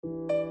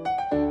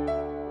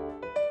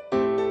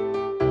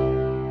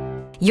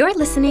You're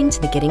listening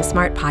to the Getting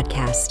Smart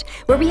podcast,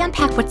 where we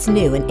unpack what's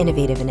new and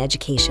innovative in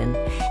education.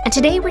 And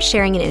today we're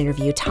sharing an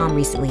interview Tom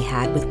recently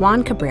had with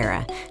Juan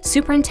Cabrera,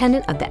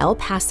 superintendent of the El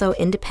Paso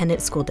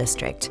Independent School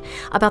District,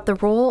 about the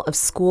role of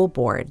school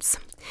boards.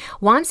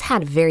 Juan's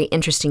had a very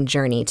interesting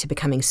journey to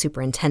becoming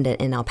superintendent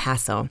in El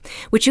Paso,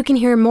 which you can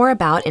hear more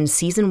about in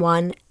Season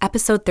 1,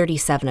 Episode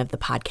 37 of the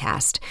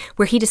podcast,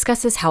 where he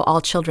discusses how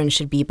all children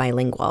should be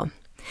bilingual.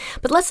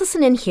 But let's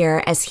listen in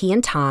here as he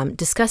and Tom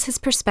discuss his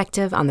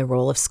perspective on the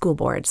role of school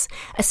boards,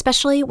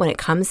 especially when it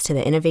comes to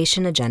the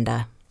innovation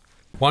agenda.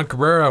 Juan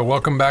Cabrera,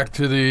 welcome back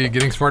to the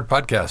Getting Smart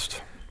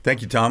podcast.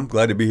 Thank you, Tom.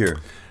 Glad to be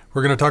here.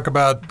 We're going to talk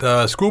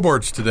about school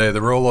boards today,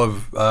 the role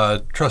of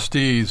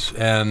trustees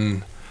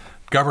and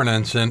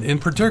governance. And in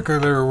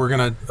particular, we're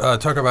going to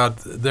talk about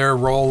their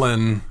role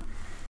in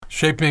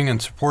shaping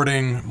and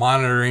supporting,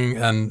 monitoring,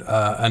 and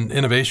an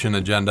innovation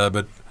agenda.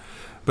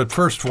 But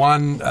first,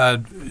 Juan,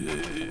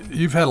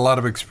 you've had a lot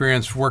of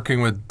experience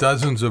working with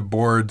dozens of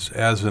boards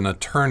as an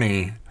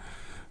attorney.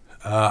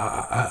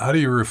 How do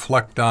you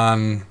reflect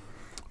on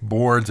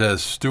boards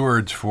as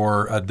stewards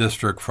for a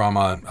district from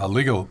a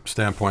legal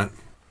standpoint?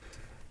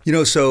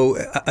 So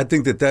I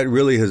think that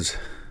really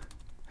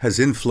has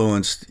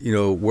influenced,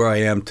 where I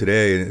am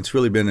today. And it's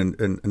really been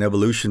an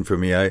evolution for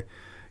me. I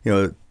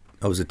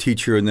was a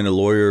teacher and then a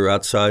lawyer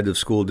outside of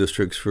school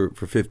districts for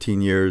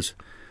 15 years.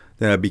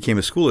 Then I became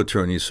a school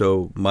attorney,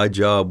 so my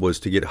job was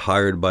to get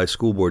hired by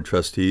school board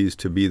trustees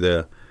to be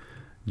the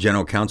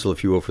general counsel,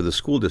 if you will, for the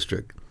school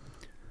district.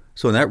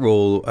 So in that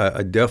role,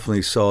 I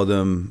definitely saw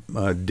them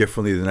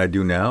differently than I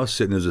do now,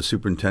 sitting as a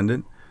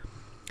superintendent.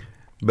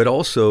 But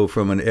also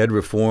from an ed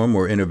reform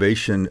or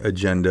innovation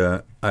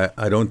agenda,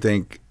 I don't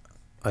think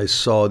I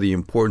saw the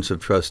importance of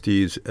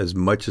trustees as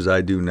much as I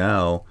do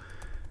now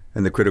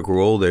and the critical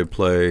role they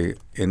play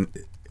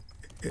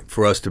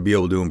for us to be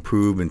able to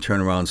improve and turn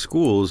around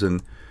schools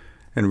and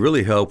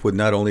really help with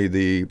not only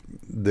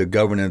the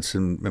governance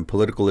and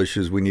political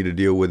issues we need to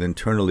deal with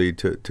internally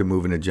to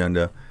move an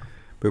agenda,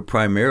 but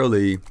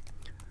primarily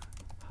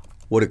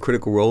what a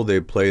critical role they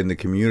play in the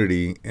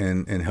community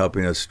and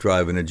helping us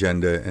drive an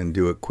agenda and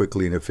do it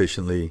quickly and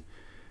efficiently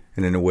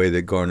and in a way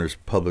that garners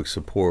public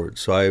support.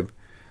 So I've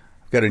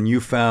got a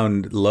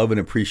newfound love and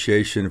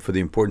appreciation for the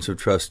importance of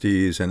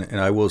trustees, and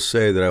I will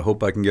say that I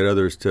hope I can get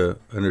others to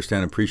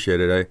understand and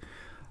appreciate it.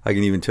 I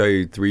can even tell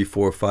you 3,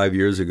 4, 5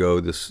 years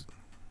ago,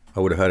 I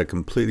would have had a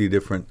completely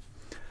different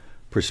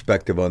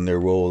perspective on their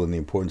role and the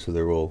importance of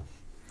their role.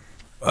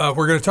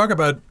 We're going to talk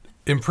about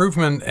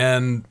improvement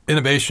and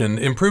innovation.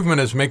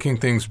 Improvement is making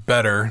things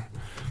better.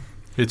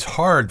 It's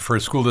hard for a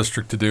school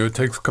district to do. It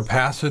takes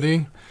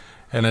capacity,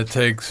 and it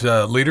takes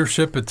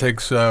leadership. It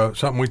takes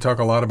something we talk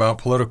a lot about,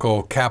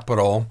 political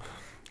capital,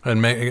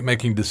 and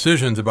making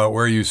decisions about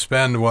where you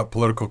spend what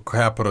political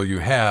capital you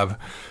have.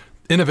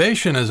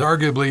 Innovation is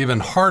arguably even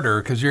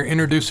harder because you're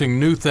introducing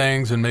new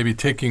things and maybe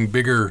taking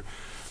bigger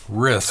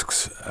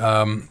risks.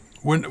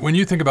 When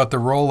you think about the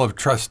role of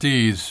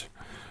trustees,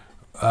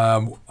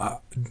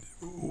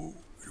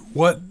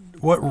 what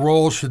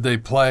role should they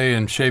play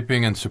in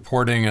shaping and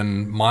supporting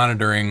and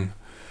monitoring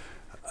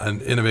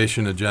an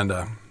innovation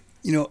agenda?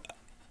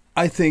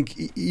 I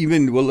think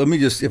let me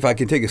just, if I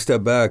can take a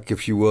step back,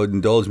 if you would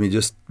indulge me,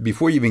 just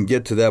before you even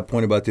get to that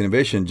point about the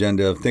innovation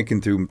agenda, of thinking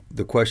through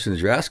the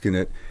questions you're asking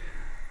it,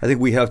 I think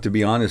we have to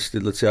be honest.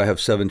 Let's say I have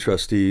 7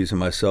 trustees and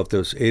myself.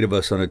 There's 8 of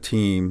us on a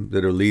team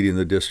that are leading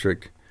the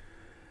district.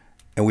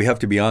 And we have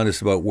to be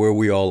honest about where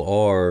we all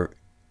are,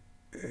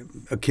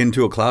 akin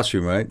to a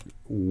classroom, right?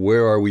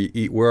 Where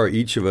are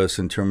each of us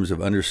in terms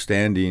of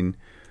understanding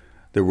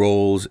the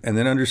roles and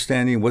then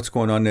understanding what's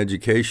going on in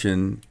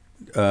education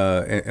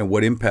and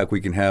what impact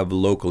we can have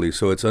locally.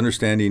 So it's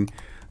understanding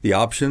the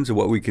options of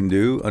what we can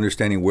do,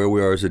 understanding where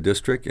we are as a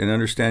district, and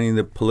understanding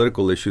the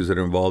political issues that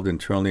are involved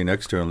internally and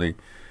externally,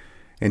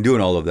 and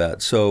doing all of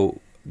that. So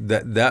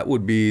that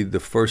would be the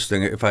first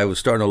thing. If I was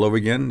starting all over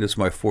again, this is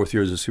my 4th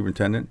year as a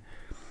superintendent,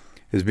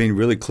 is being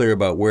really clear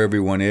about where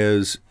everyone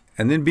is,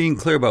 and then being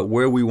clear about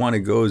where we want to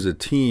go as a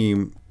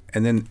team.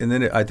 And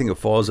then I think it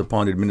falls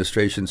upon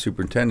administration,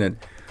 superintendent,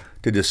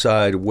 to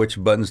decide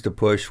which buttons to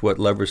push, what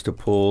levers to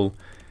pull,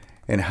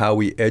 and how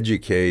we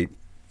educate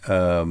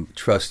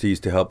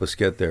trustees to help us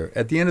get there.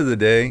 At the end of the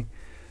day,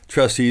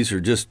 trustees are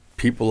just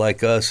people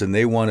like us, and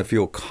they want to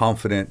feel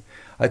confident.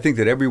 I think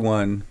that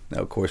everyone, now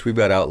of course we've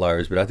got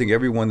outliers, but I think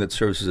everyone that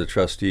serves as a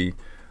trustee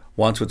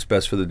wants what's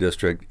best for the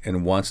district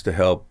and wants to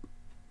help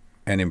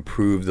and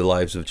improve the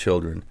lives of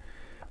children.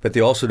 But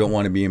they also don't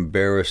want to be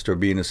embarrassed or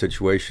be in a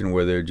situation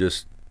where they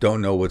just don't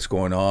know what's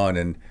going on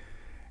and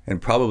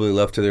probably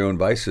left to their own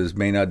vices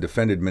may not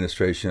defend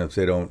administration if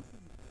they don't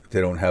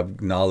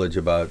have knowledge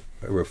about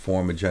a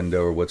reform agenda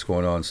or what's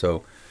going on.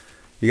 So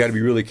you got to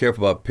be really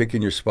careful about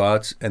picking your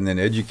spots and then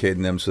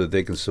educating them so that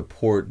they can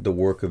support the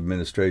work of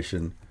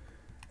administration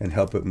and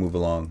help it move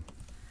along.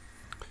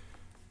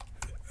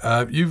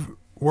 You've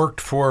worked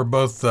for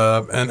both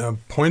an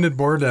appointed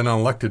board and an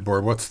elected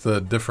board. What's the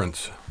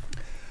difference?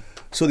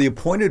 So the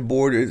appointed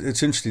board,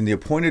 it's interesting. The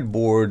appointed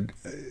board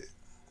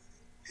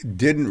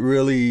didn't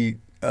really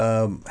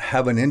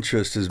have an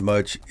interest as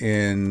much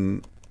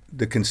in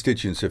the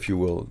constituents, if you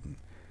will.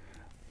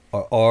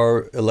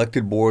 Our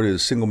elected board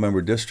is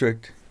single-member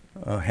district.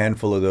 A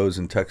handful of those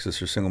in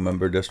Texas are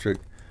single-member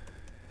district.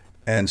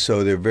 And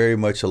so they're very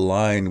much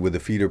aligned with the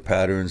feeder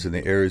patterns and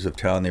the areas of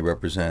town they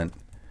represent.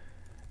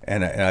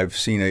 And I've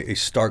seen a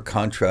stark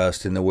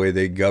contrast in the way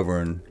they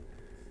govern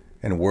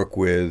and work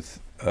with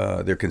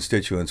their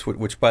constituents,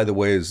 which, by the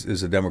way,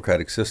 is a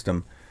democratic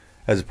system,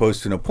 as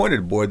opposed to an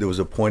appointed board that was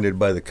appointed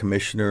by the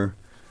commissioner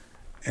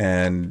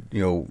and,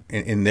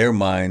 in their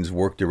minds,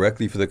 worked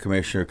directly for the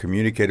commissioner,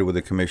 communicated with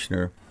the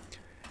commissioner,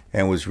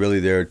 and was really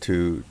there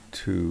to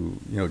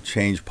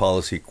change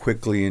policy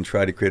quickly and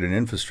try to create an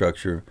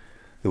infrastructure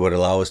that would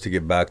allow us to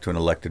get back to an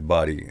elected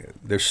body.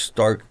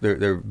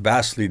 They're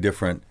vastly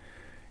different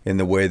in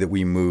the way that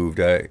we moved.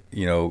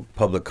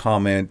 Public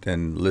comment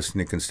and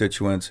listening to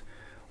constituents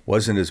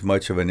wasn't as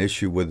much of an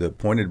issue with the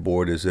appointed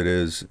board as it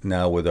is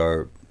now with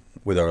our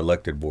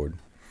elected board.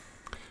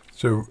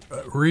 So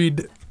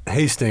Reed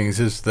Hastings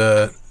is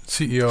the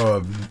CEO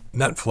of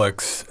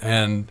Netflix,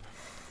 and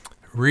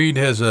Reed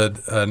has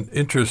an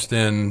interest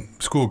in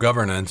school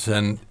governance,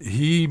 and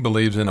he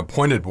believes in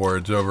appointed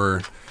boards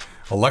over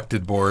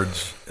elected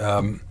boards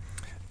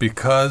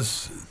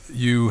because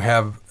you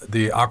have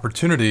the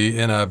opportunity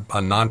in a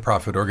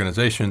nonprofit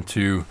organization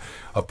to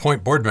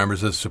appoint board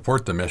members that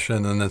support the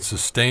mission and that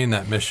sustain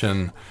that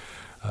mission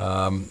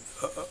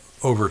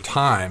over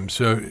time.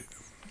 So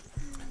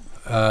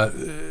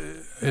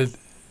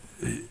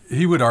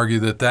he would argue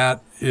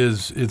that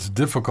it's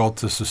difficult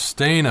to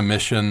sustain a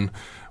mission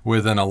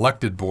with an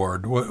elected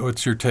board.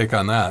 What's your take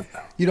on that?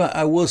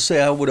 I will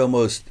say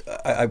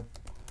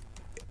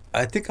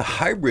I think a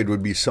hybrid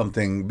would be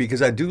something,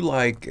 because I do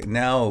like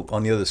now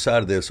on the other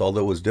side of this,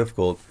 although it was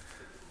difficult,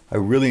 I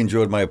really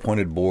enjoyed my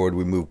appointed board.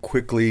 We moved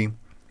quickly,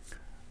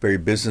 very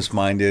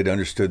business-minded,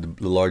 understood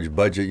the large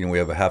budget. We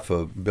have a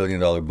 $500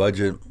 million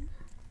budget,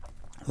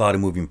 a lot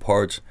of moving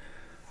parts.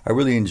 I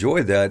really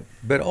enjoyed that.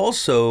 But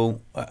also,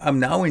 I'm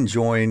now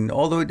enjoying,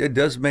 although it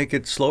does make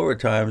it slower at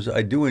times,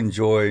 I do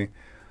enjoy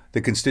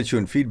the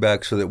constituent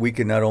feedback so that we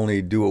can not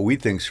only do what we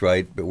think's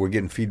right, but we're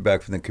getting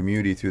feedback from the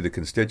community through the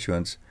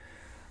constituents.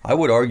 I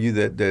would argue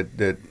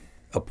that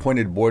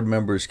appointed board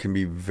members can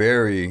be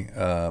very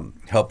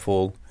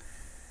helpful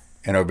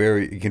and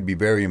can be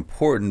very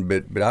important,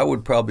 but I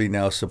would probably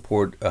now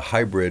support a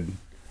hybrid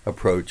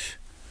approach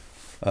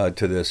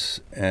to this.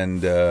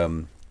 And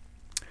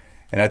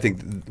I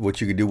think what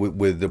you could do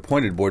with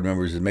appointed board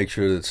members is make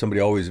sure that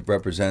somebody always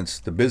represents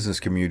the business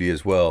community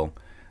as well,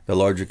 the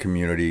larger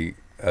community,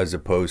 as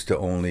opposed to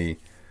only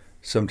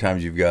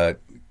sometimes you've got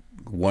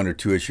one or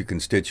two issue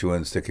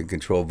constituents that can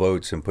control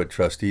votes and put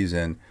trustees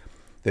in.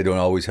 They don't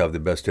always have the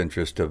best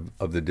interest of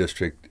the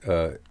district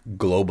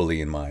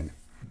globally in mind.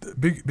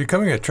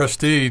 Becoming a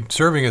trustee,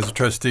 serving as a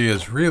trustee,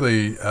 has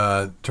really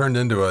turned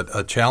into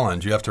a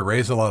challenge. You have to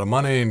raise a lot of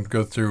money and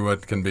go through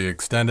what can be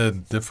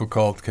extended,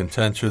 difficult,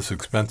 contentious,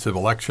 expensive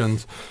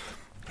elections.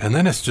 And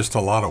then it's just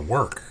a lot of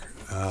work.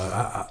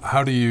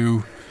 How do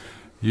you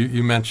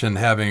mentioned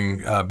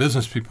having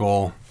business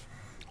people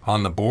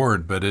on the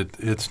board, but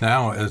it's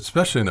now,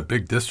 especially in a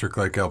big district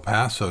like El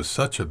Paso,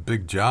 such a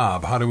big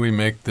job. How do we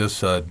make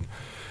this a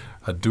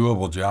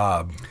doable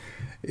job?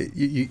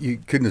 You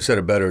couldn't have said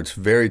it better. It's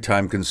very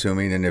time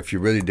consuming, and if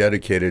you're really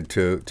dedicated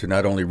to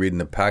not only reading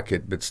the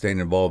packet but staying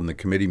involved in the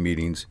committee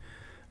meetings,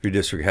 if your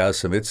district has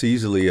some, it's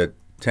easily a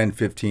 10,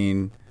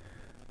 15,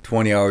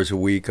 20 hours a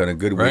week on a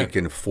good week,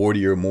 and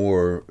 40 or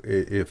more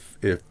if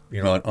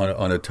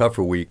on a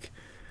tougher week.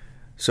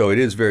 So it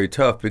is very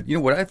tough. But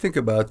what I think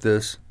about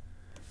this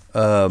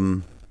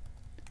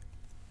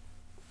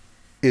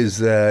is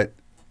that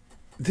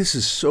this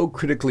is so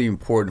critically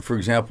important. For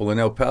example, in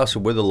El Paso,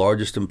 we're the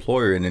largest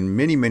employer, and in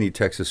many, many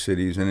Texas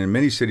cities and in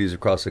many cities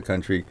across the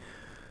country,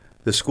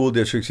 the school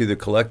districts, either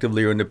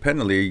collectively or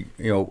independently,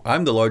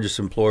 I'm the largest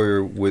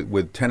employer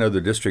with 10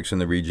 other districts in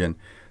the region.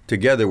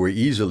 Together, we're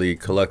easily,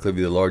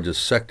 collectively, the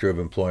largest sector of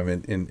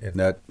employment in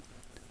that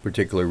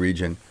particular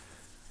region.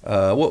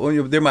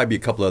 There might be a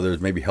couple others,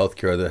 maybe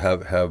healthcare, that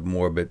have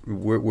more, but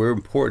we're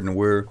important.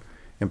 We're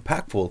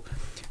impactful,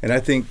 and I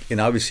think, and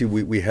obviously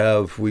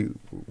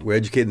we're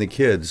educating the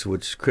kids,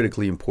 which is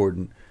critically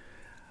important.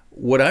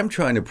 What I'm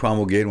trying to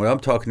promulgate, and when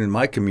I'm talking in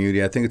my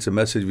community, I think it's a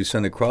message we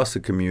send across the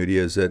community,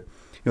 is that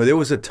there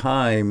was a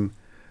time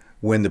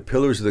when the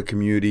pillars of the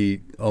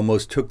community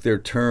almost took their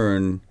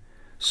turn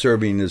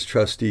serving as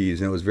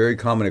trustees, and it was very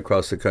common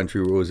across the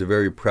country, where it was a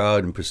very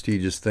proud and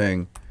prestigious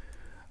thing.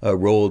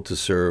 Role to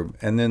serve,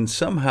 and then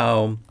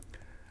somehow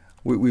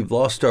we've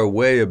lost our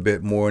way a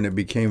bit more, and it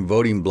became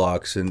voting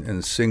blocks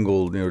and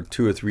single,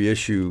 2 or 3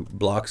 issue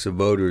blocks of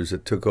voters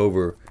that took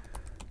over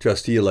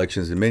trustee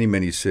elections in many,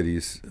 many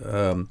cities.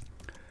 And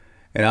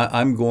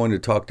I'm going to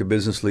talk to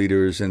business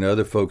leaders and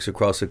other folks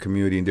across the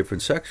community in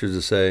different sectors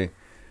to say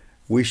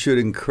we should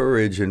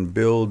encourage and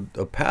build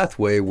a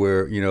pathway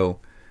where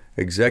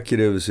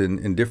executives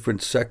in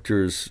different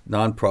sectors,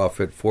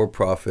 nonprofit,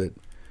 for-profit,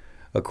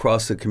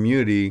 across the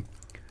community,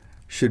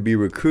 should be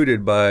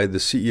recruited by the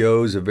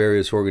CEOs of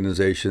various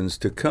organizations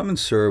to come and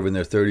serve in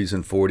their 30s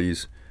and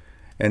 40s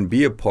and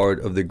be a part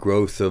of the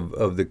growth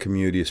of the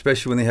community,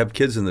 especially when they have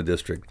kids in the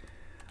district.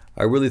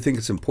 I really think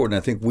it's important.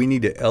 I think we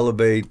need to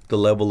elevate the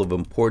level of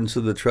importance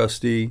of the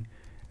trustee,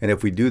 and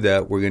if we do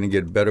that, we're going to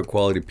get better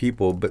quality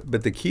people.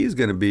 But the key is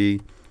going to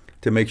be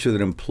to make sure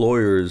that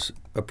employers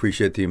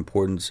appreciate the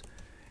importance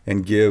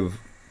and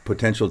give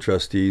potential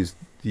trustees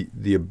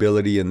the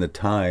ability and the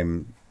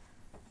time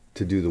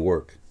to do the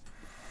work.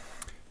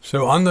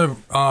 So on the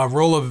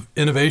role of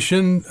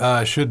innovation,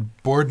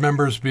 should board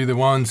members be the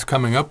ones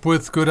coming up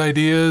with good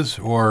ideas,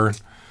 or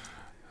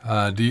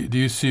do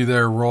you see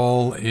their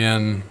role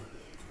in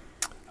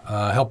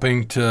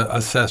helping to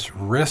assess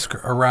risk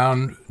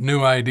around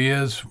new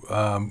ideas?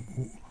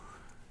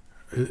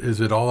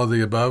 Is it all of the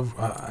above?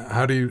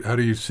 How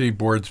do you see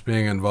boards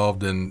being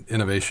involved in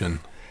innovation?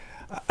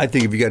 I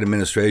think if you got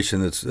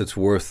administration that's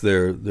worth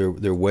their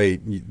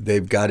weight,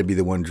 they've got to be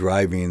the one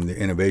driving the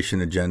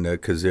innovation agenda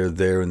because they're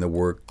there in the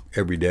work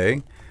every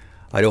day.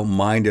 I don't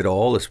mind at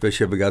all,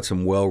 especially if we got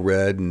some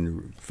well-read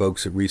and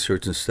folks that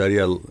research and study.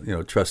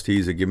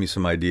 Trustees that give me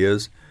some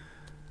ideas,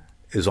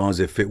 as long as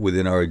they fit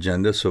within our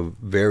agenda. So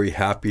very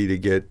happy to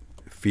get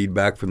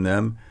feedback from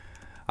them.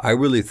 I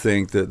really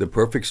think that the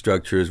perfect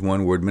structure is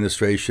one where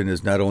administration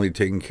is not only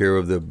taking care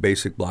of the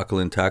basic blocking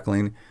and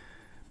tackling,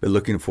 but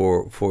looking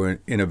for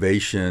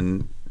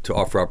innovation to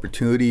offer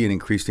opportunity and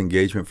increased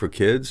engagement for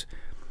kids,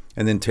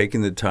 and then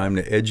taking the time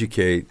to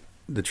educate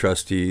the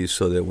trustees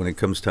so that when it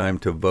comes time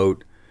to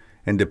vote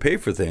and to pay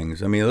for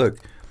things. I mean, look,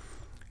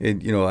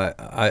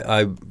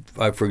 I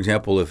for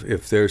example,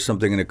 if there's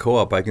something in a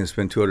co-op, I can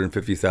spend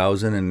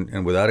 $250,000,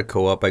 and without a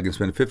co-op, I can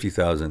spend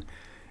 $50,000.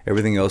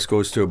 Everything else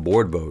goes to a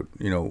board vote.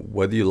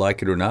 Whether you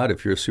like it or not,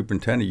 if you're a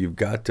superintendent, you've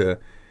got to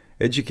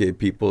educate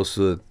people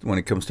so that when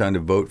it comes time to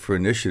vote for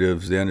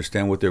initiatives, they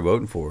understand what they're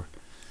voting for.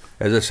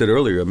 As I said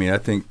earlier, I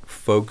think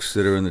folks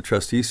that are in the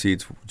trustee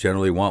seats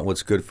generally want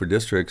what's good for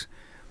districts,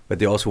 but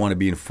they also want to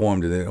be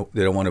informed, and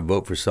they don't want to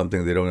vote for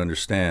something they don't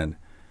understand.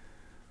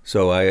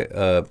 So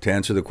to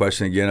answer the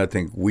question again, I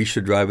think we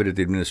should drive it at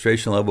the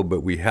administration level,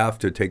 but we have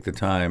to take the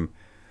time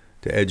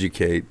to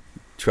educate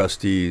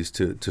trustees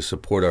to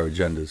support our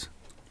agendas.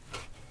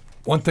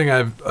 One thing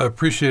I've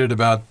appreciated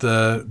about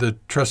the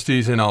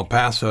trustees in El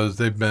Paso is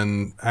they've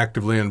been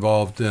actively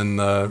involved in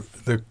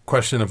the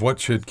question of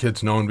what should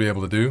kids know and be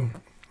able to do.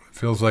 It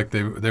feels like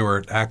they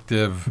were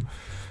active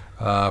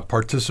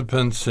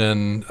participants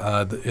in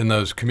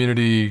those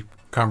community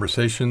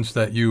conversations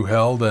that you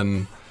held,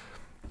 and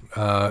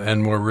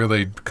were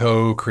really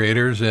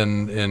co-creators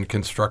in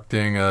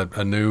constructing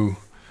a new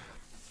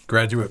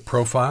graduate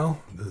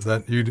profile. Is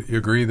that you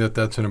agree that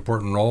that's an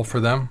important role for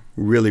them?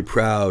 Really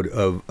proud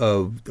of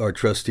our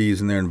trustees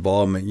and their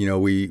involvement.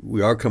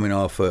 We are coming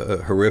off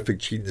a horrific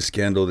cheating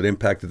scandal that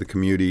impacted the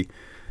community,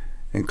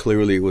 and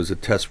clearly it was a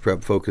test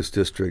prep focused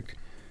district,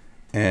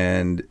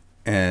 and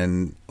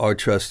our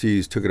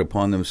trustees took it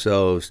upon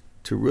themselves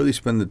to really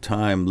spend the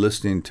time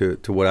listening to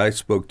what I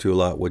spoke to a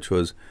lot, which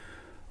was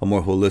a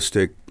more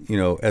holistic,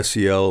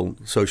 SEL,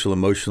 social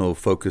emotional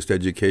focused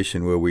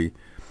education, where we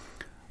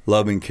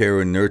love and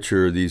care and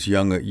nurture these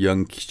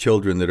young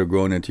children that are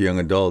growing into young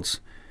adults,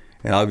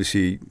 and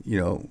obviously,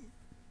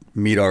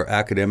 meet our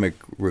academic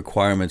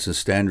requirements and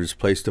standards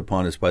placed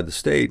upon us by the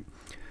state,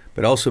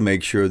 but also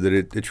make sure that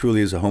it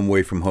truly is a home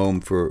away from home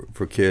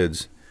for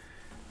kids.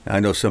 I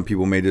know some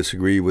people may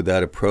disagree with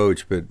that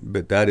approach,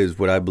 but that is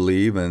what I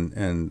believe,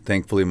 and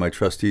thankfully my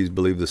trustees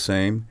believe the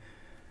same,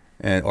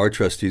 and our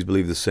trustees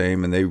believe the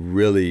same, and they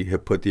really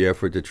have put the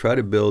effort to try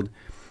to build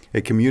a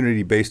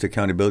community-based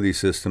accountability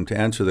system to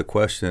answer the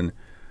question,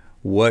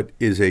 what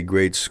is a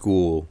great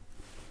school?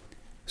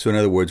 So in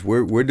other words,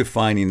 we're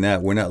defining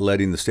that. We're not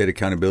letting the state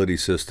accountability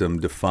system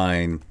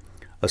define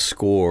a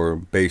score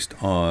based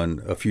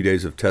on a few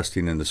days of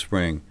testing in the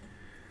spring.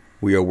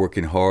 We are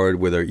working hard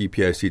with our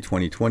EPIC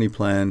 2020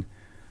 plan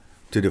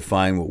to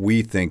define what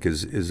we think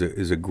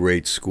is a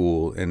great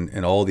school,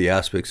 and all the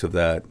aspects of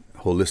that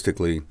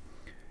holistically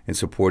in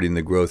supporting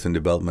the growth and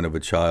development of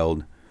a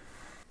child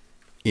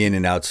in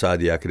and outside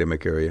the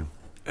academic area.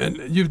 And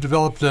you've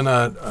developed an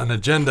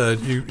agenda,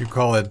 you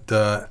call it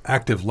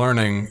active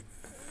learning,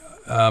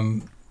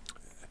 and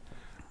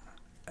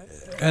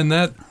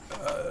that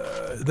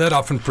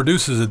often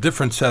produces a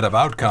different set of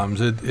outcomes.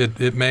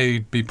 It may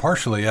be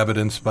partially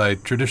evidenced by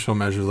traditional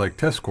measures like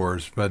test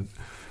scores, but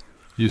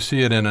you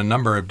see it in a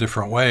number of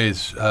different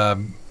ways.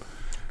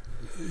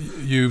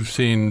 You've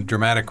seen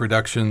dramatic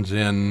reductions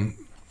in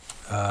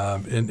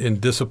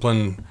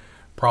discipline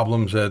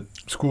problems at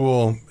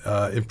school,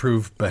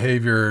 improved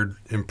behavior,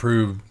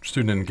 improved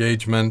student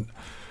engagement.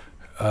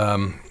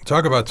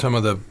 Talk about some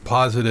of the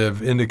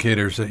positive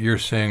indicators that you're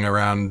seeing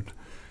around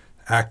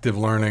active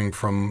learning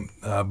from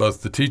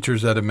both the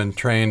teachers that have been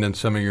trained and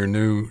some of your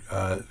new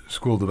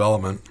school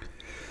development.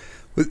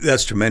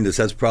 That's tremendous.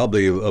 That's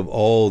probably of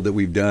all that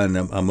we've done,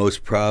 I'm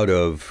most proud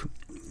of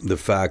the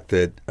fact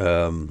that,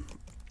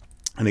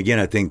 and again,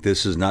 I think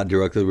this is not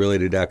directly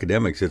related to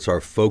academics. It's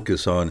our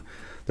focus on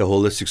the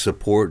holistic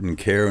support and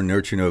care and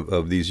nurturing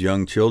of these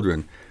young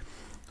children,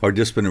 our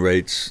discipline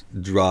rates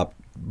dropped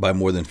by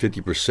more than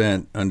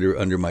 50%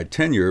 under my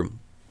tenure.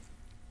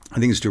 I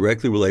think it's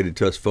directly related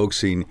to us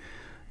focusing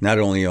not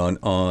only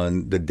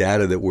on the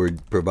data that we're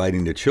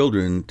providing to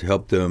children to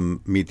help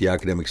them meet the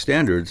academic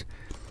standards,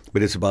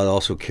 but it's about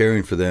also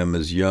caring for them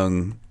as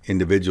young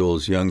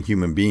individuals, young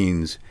human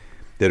beings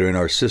that are in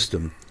our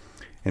system,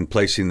 and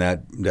placing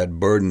that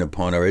burden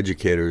upon our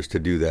educators to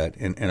do that.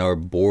 And our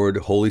board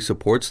wholly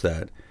supports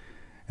that,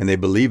 and they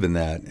believe in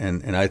that.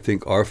 And I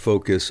think our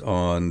focus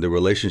on the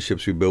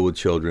relationships we build with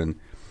children,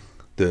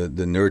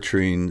 the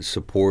nurturing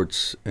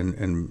supports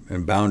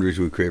and boundaries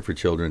we create for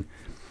children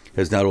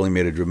has not only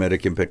made a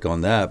dramatic impact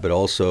on that, but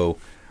also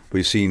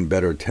we've seen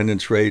better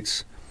attendance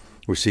rates.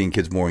 We're seeing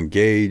kids more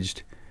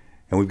engaged.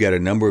 And we've got a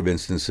number of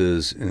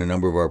instances in a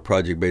number of our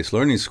project-based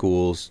learning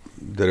schools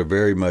that are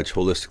very much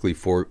holistically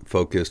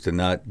focused and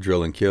not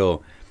drill and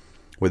kill,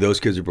 where those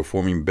kids are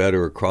performing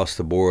better across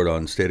the board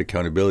on state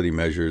accountability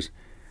measures.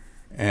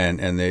 And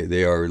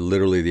they are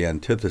literally the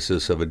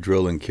antithesis of a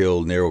drill and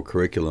kill narrow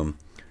curriculum.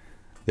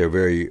 They're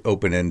very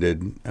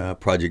open-ended,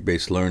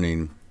 project-based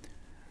learning,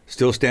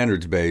 still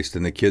standards-based,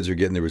 and the kids are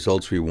getting the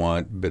results we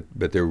want,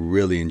 but they're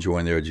really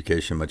enjoying their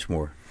education much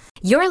more.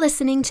 You're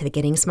listening to the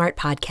Getting Smart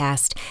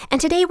podcast, and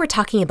today we're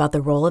talking about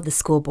the role of the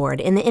school board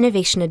in the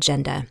innovation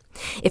agenda.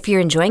 If you're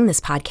enjoying this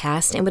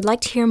podcast and would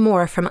like to hear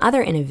more from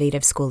other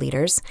innovative school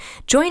leaders,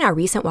 join our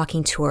recent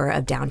walking tour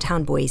of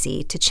downtown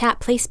Boise to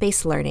chat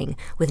place-based learning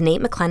with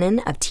Nate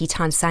McLennan of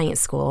Teton Science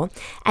School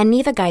and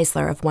Neva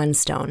Geisler of One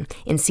Stone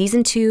in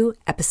Season 2,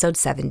 Episode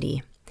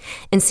 70.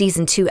 In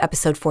Season 2,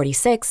 Episode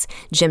 46,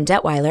 Jim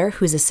Detweiler,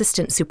 who's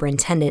Assistant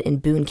Superintendent in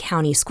Boone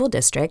County School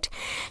District,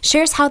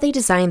 shares how they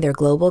designed their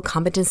Global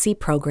Competency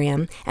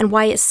Program and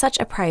why it's such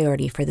a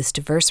priority for this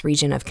diverse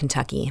region of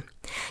Kentucky.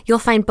 You'll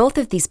find both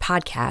of these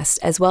podcasts,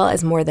 as well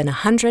as more than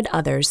 100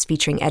 others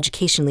featuring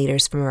education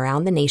leaders from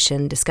around the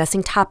nation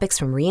discussing topics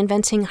from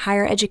reinventing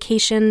higher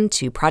education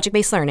to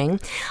project-based learning,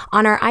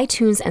 on our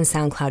iTunes and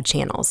SoundCloud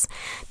channels.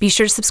 Be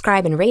sure to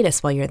subscribe and rate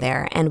us while you're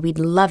there, and we'd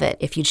love it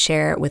if you'd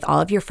share with all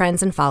of your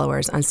friends and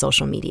followers on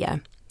social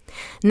media.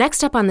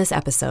 Next up on this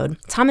episode,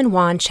 Tom and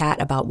Juan chat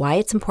about why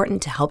it's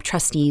important to help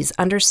trustees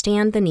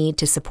understand the need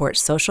to support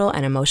social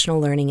and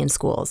emotional learning in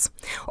schools,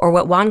 or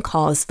what Juan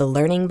calls the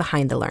learning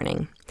behind the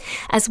learning,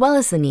 as well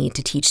as the need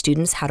to teach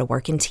students how to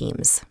work in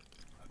teams.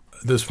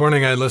 This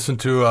morning I listened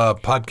to a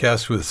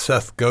podcast with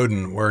Seth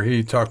Godin where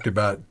he talked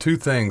about two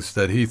things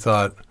that he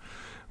thought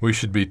we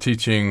should be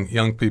teaching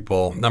young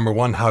people. Number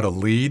one, how to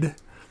lead,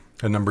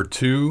 and number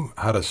two,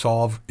 how to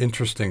solve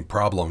interesting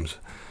problems.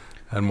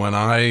 And when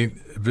I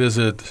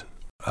visit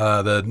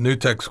the New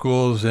Tech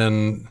schools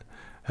in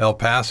El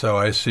Paso,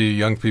 I see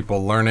young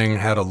people learning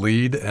how to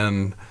lead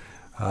and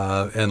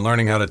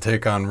learning how to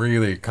take on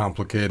really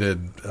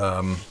complicated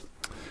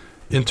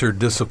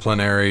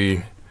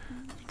interdisciplinary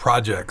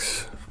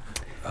projects.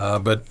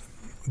 But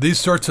these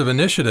sorts of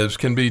initiatives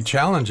can be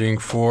challenging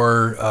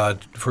for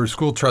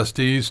school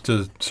trustees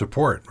to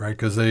support, right?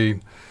 Because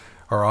they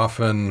are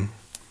often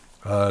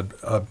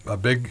a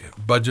big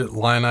budget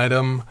line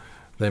item.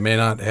 They may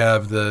not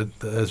have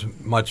as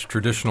much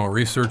traditional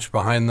research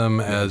behind them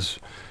as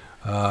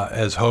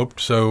hoped.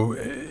 So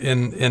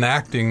in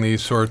enacting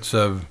these sorts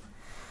of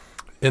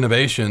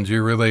innovations,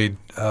 you're really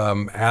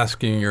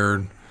asking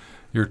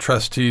your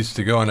trustees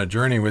to go on a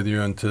journey with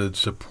you and to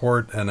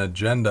support an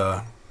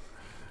agenda.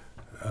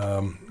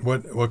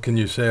 What can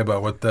you say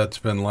about what that's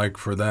been like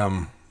for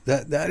them?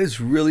 That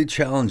is really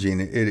challenging.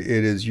 It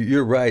is.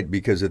 You're right,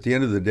 because at the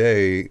end of the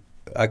day,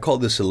 I call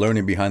this a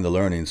learning behind the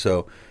learning.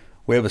 So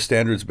we have a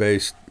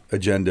standards-based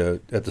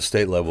agenda at the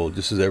state level,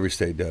 just as every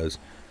state does,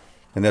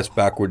 and that's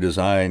backward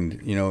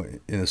designed, in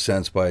a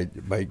sense, by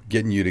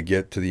getting you to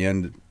get to the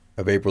end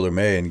of April or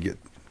May and get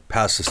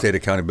past the state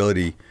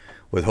accountability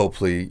with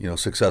hopefully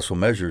successful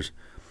measures.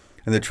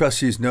 And the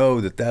trustees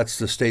know that that's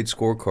the state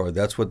scorecard.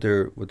 That's what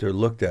they're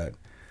looked at.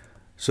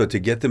 So to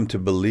get them to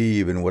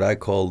believe in what I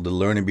call the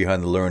learning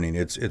behind the learning,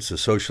 it's a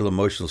social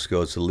emotional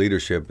skill, it's a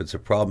leadership, it's a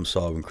problem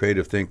solving,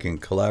 creative thinking,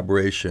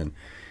 collaboration,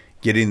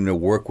 getting them to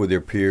work with their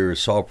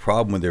peers, solve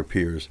problem with their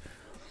peers.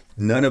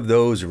 None of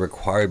those are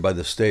required by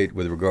the state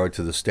with regard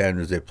to the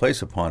standards they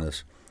place upon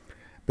us.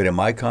 But in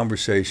my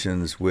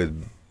conversations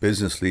with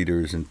business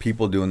leaders and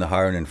people doing the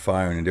hiring and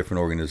firing in different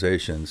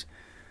organizations,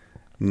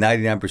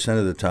 99%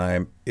 of the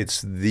time,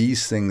 it's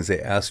these things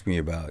they ask me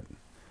about.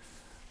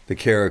 The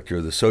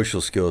character, the social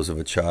skills of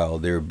a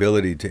child, their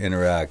ability to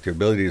interact, their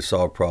ability to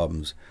solve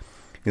problems.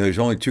 There's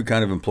only two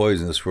kinds of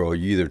employees in this world.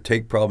 You either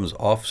take problems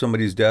off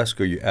somebody's desk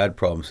or you add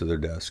problems to their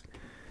desk.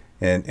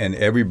 And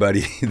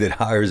everybody that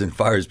hires and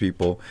fires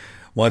people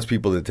wants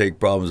people to take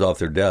problems off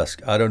their desk.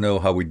 I don't know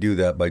how we do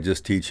that by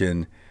just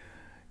teaching,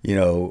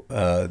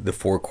 the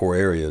four core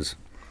areas,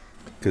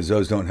 because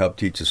those don't help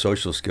teach the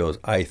social skills.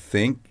 I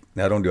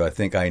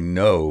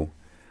know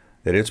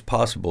that it's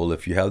possible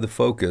if you have the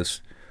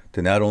focus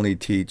to not only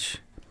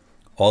teach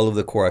all of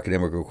the core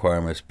academic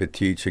requirements, but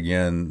teach,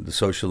 again, the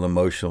social,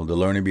 emotional, the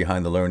learning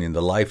behind the learning,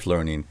 the life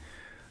learning,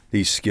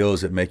 these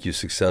skills that make you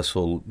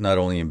successful not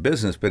only in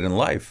business but in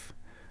life.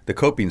 The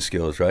coping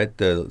skills, right?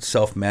 The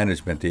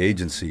self-management, the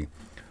agency.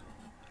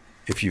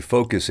 If you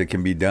focus, it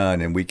can be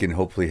done, and we can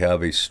hopefully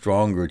have a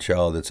stronger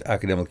child that's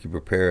academically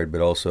prepared,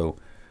 but also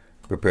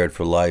prepared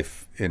for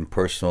life in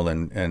personal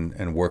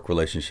and work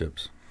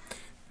relationships.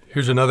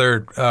 Here's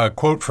another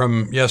quote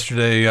from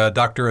yesterday.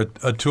 Dr.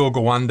 Atul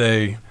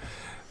Gawande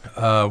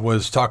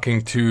was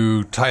talking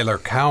to Tyler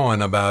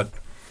Cowan about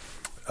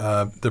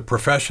the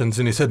professions,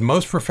 and he said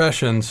most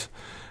professions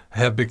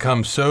have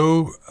become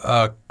so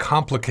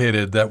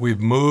complicated that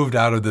we've moved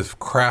out of this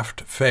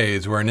craft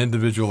phase where an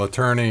individual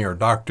attorney or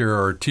doctor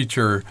or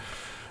teacher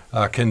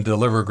can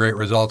deliver great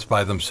results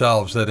by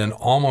themselves, that in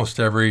almost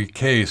every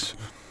case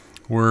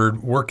we're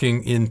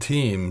working in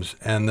teams,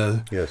 and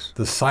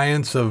the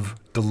science of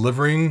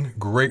delivering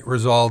great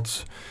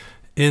results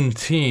in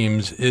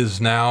teams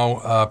is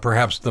now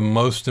perhaps the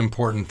most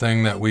important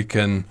thing that we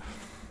can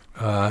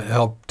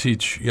help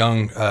teach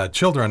young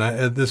children.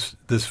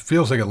 This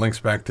feels like it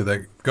links back to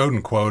that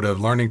Godin quote of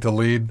learning to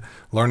lead,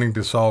 learning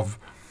to solve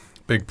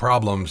big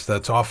problems.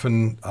 That's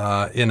often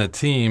in a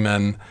team,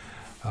 and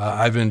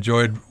I've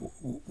enjoyed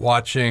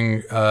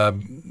watching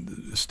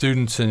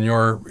students in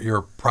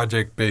your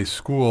project-based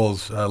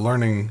schools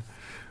learning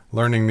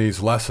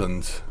these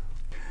lessons.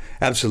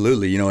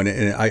 Absolutely,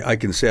 and I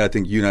can say I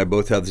think you and I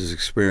both have this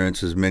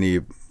experience, as many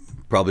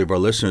probably of our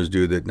listeners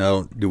do, that not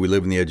only do we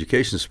live in the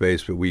education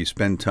space, but we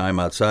spend time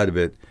outside of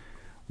it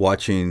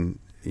watching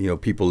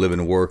people live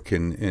and work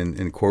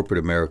in corporate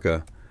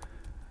America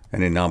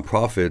and in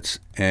nonprofits,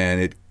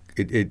 and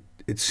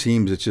it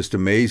seems, it's just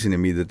amazing to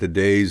me that the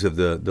days of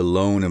the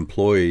lone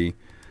employee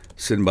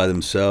sitting by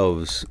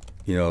themselves,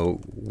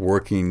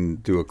 working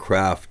through a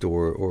craft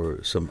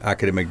or some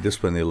academic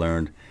discipline they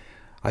learned,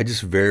 I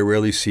just very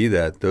rarely see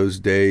that. Those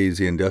days,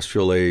 the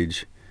industrial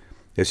age,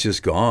 it's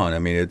just gone. I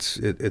mean,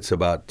 it's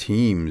about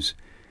teams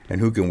and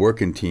who can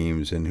work in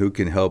teams and who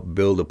can help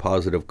build a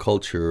positive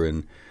culture,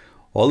 and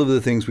all of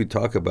the things we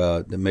talk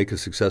about that make a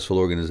successful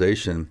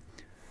organization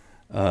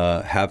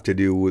have to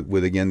do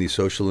with again, these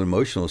social and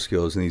emotional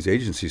skills and these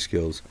agency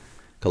skills,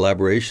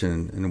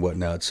 collaboration and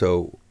whatnot.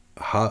 So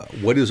I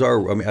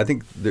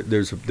think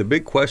there's the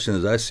big question,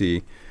 as I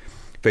see,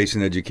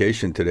 facing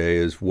education today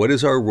is, what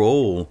is our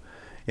role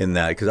in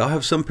that? Because I'll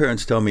have some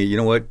parents tell me, you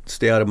know what,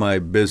 stay out of my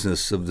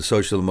business of the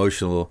social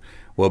emotional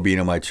well-being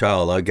of my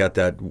child. I got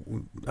that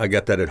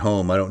at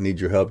home. I don't need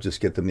your help.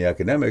 Just get them the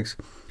academics.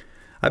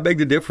 I beg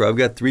to differ. I've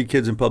got 3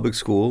 kids in public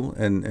school,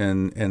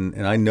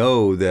 and I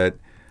know that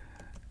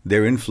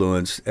they're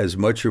influenced as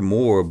much or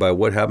more by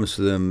what happens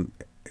to them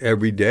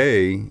every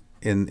day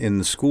in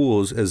the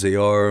schools as they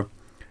are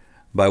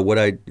by what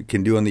I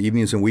can do on the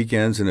evenings and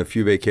weekends and a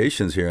few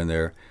vacations here and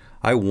there.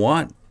 I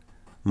want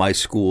my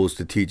schools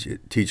to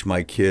teach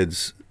my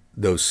kids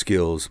those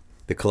skills,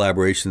 the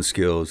collaboration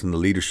skills and the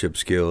leadership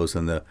skills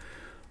and the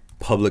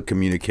public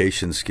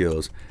communication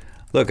skills.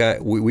 Look,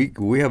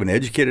 we have an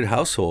educated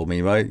household. I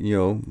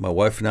mean, my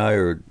wife and I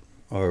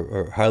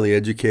are highly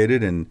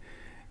educated, and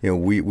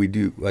we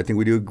do. I think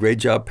we do a great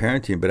job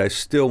parenting. But I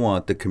still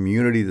want the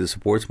community that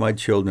supports my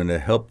children to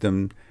help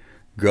them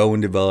grow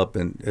and develop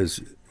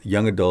as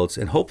young adults,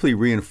 and hopefully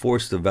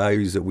reinforce the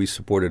values that we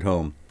support at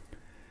home.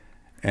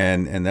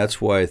 And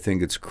that's why I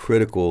think it's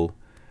critical,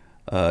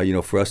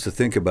 for us to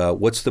think about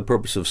what's the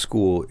purpose of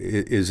school.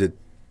 Is it?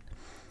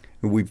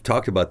 We've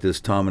talked about this,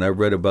 Tom, and I've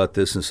read about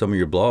this in some of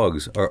your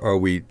blogs. Are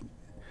we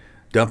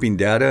dumping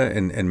data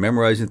and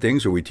memorizing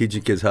things, or are we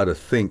teaching kids how to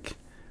think?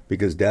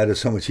 Because data is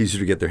so much easier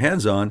to get their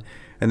hands on.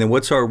 And then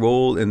what's our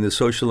role in the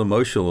social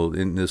emotional,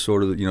 in this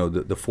sort of,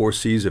 the 4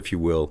 C's, if you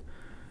will.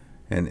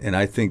 And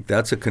I think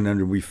that's a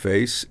conundrum we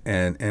face,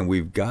 and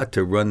we've got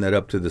to run that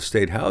up to the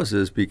state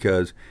houses,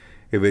 because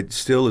if it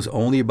still is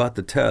only about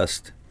the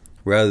test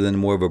rather than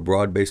more of a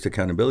broad-based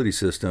accountability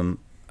system,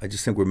 I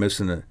just think we're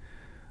missing a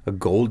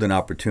golden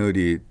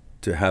opportunity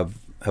to have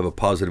a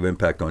positive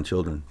impact on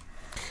children.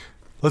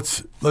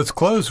 Let's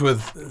close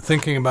with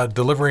thinking about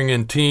delivering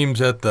in teams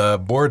at the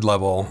board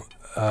level.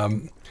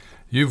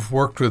 You've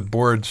worked with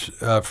boards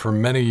for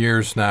many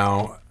years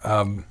now.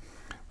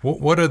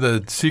 What are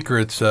the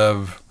secrets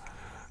of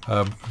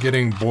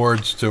getting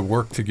boards to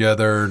work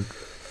together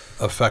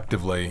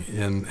effectively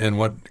in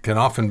what can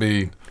often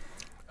be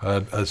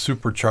a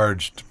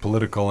supercharged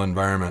political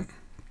environment?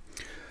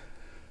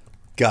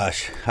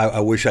 Gosh, I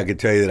wish I could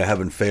tell you that I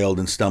haven't failed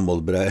and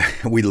stumbled, but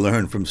we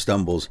learn from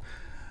stumbles.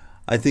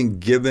 I think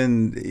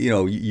given,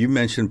 you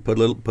mentioned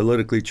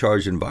politically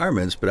charged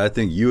environments, but I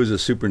think you as a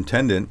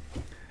superintendent,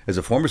 as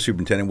a former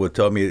superintendent, would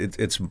tell me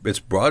it's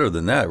broader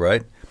than that,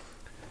 right?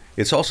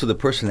 It's also the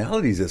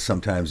personalities that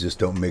sometimes just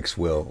don't mix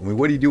well. I mean,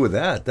 what do you do with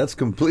that? That's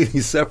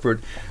completely separate.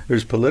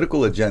 There's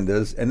political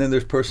agendas, and then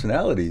there's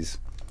personalities.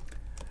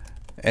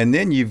 And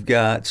then you've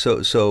got,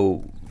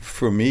 so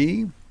for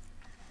me,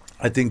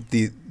 I think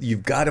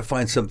you've got to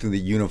find something that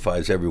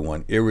unifies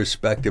everyone,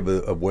 irrespective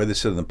of where they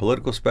sit on the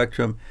political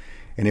spectrum,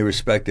 and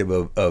irrespective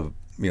of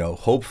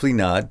hopefully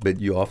not, but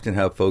you often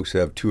have folks that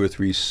have 2 or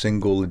 3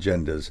 single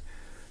agendas.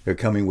 They're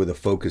coming with a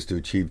focus to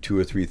achieve 2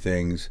 or 3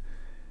 things.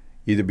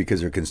 either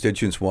because their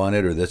constituents want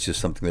it or that's just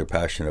something they're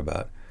passionate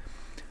about.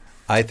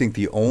 I think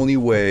the only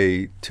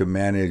way to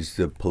manage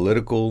the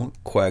political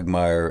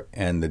quagmire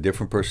and the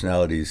different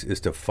personalities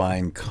is to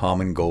find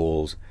common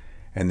goals.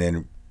 And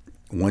then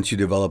once you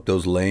develop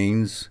those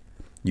lanes,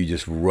 you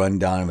just run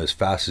down them as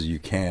fast as you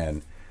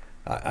can.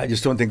 I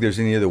just don't think there's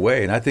any other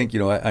way. And I think,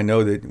 I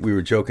know that we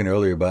were joking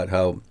earlier about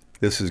how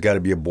this has got to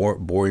be a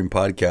boring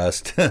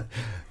podcast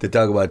to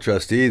talk about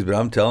trustees. But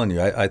I'm telling you,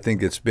 I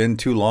think it's been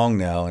too long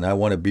now, and I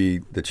want to be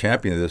the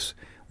champion of this.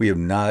 We have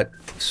not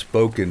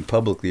spoken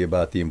publicly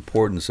about the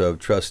importance of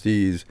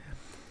trustees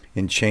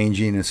in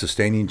changing and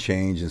sustaining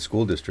change in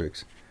school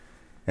districts.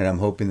 And I'm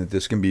hoping that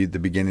this can be the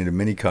beginning of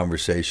many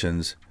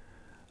conversations,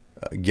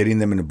 getting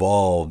them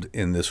involved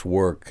in this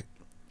work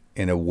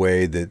in a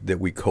way that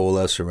we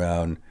coalesce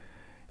around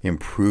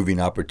improving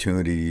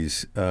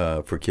opportunities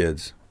for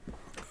kids.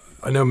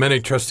 I know many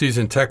trustees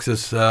in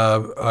Texas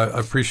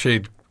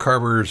appreciate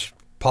Carver's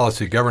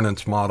policy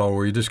governance model,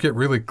 where you just get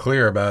really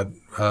clear about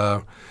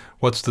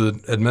what's the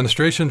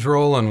administration's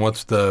role and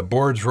what's the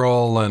board's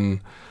role,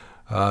 and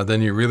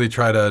then you really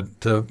try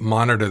to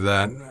monitor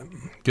that,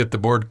 get the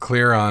board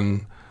clear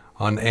on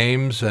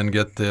aims and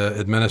get the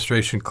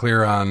administration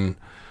clear on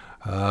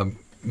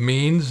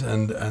means.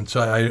 And so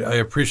I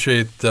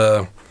appreciate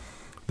the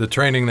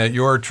training that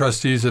your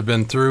trustees have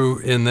been through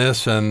in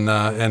this, and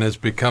it's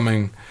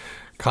becoming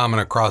common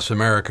across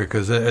America,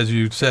 because as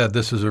you said,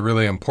 this is a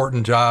really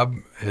important job.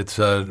 It's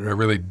a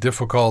really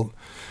difficult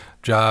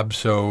job.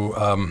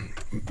 So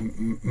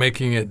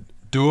making it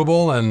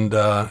doable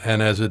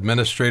and as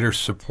administrators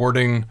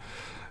supporting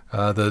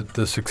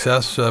the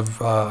success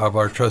of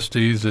our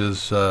trustees is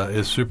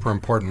super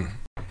important.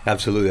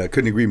 Absolutely, I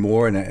couldn't agree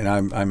more, and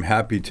I'm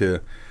happy to,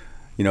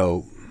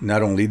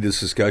 not only lead this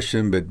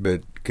discussion,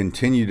 but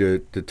continue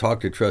to talk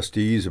to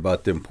trustees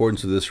about the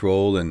importance of this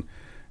role and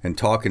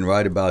talk and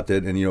write about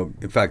it. And,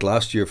 in fact,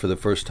 last year, for the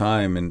first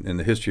time in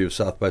the history of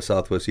South by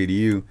Southwest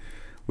EDU,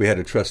 we had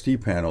a trustee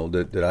panel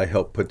that I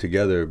helped put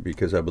together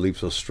because I believe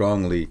so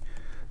strongly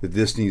that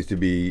this needs to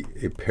be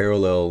a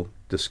parallel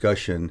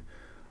discussion.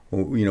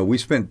 We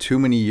spent too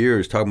many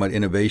years talking about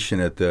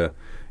innovation at the,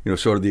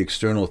 sort of the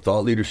external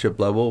thought leadership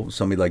level.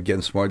 Somebody like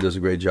Getting Smart does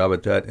a great job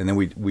at that. And then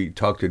we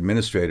talk to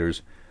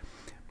administrators,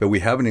 but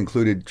we haven't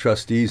included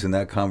trustees in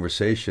that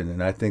conversation.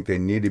 And I think they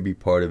need to be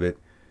part of it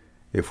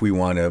if we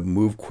want to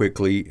move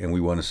quickly and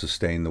we want to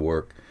sustain the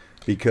work.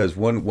 Because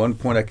one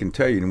point I can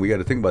tell you, and we got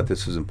to think about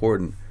this, is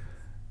important.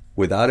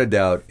 Without a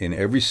doubt, in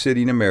every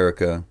city in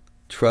America,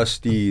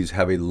 trustees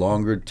have a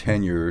longer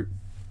tenure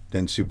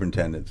than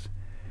superintendents.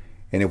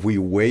 And if we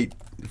wait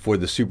for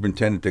the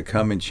superintendent to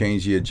come and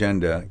change the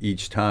agenda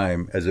each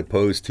time, as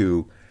opposed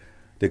to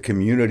the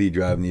community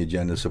driving the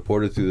agenda,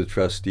 supported through the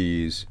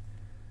trustees,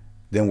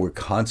 then we're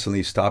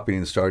constantly stopping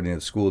and starting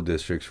at school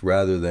districts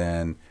rather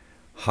than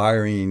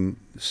hiring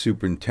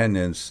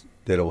superintendents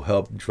that'll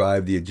help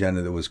drive the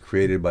agenda that was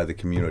created by the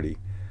community.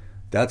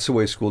 That's the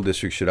way school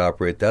districts should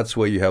operate. That's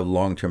the way you have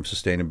long-term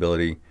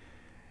sustainability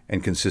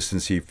and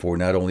consistency for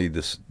not only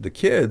the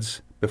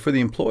kids, but for the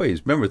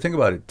employees. Remember, think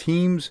about it.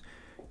 Teams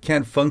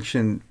can't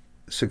function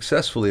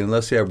successfully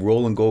unless they have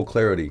role and goal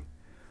clarity.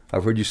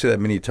 I've heard you say that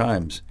many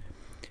times.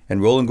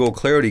 And role and goal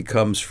clarity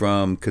comes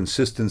from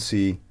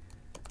consistency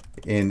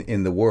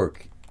in the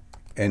work.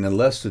 And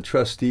unless the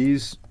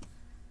trustees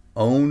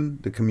own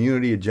the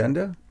community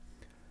agenda,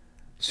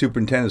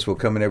 superintendents will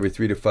come in every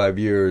 3 to 5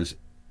 years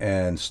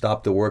and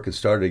stop the work and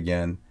start it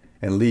again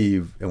and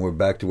leave, and we're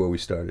back to where we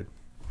started.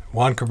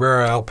 Juan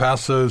Cabrera, El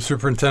Paso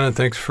Superintendent,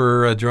 thanks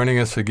for joining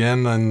us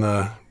again on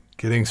the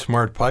Getting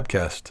Smart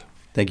podcast.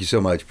 Thank you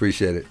so much.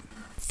 Appreciate it.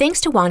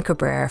 Thanks to Juan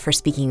Cabrera for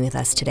speaking with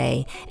us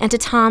today, and to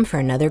Tom for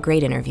another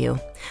great interview.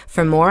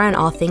 For more on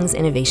all things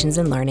innovations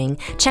and learning,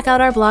 check out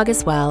our blog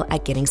as well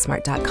at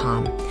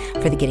gettingsmart.com.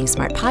 For the Getting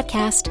Smart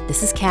podcast,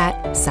 this is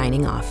Kat,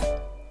 signing off.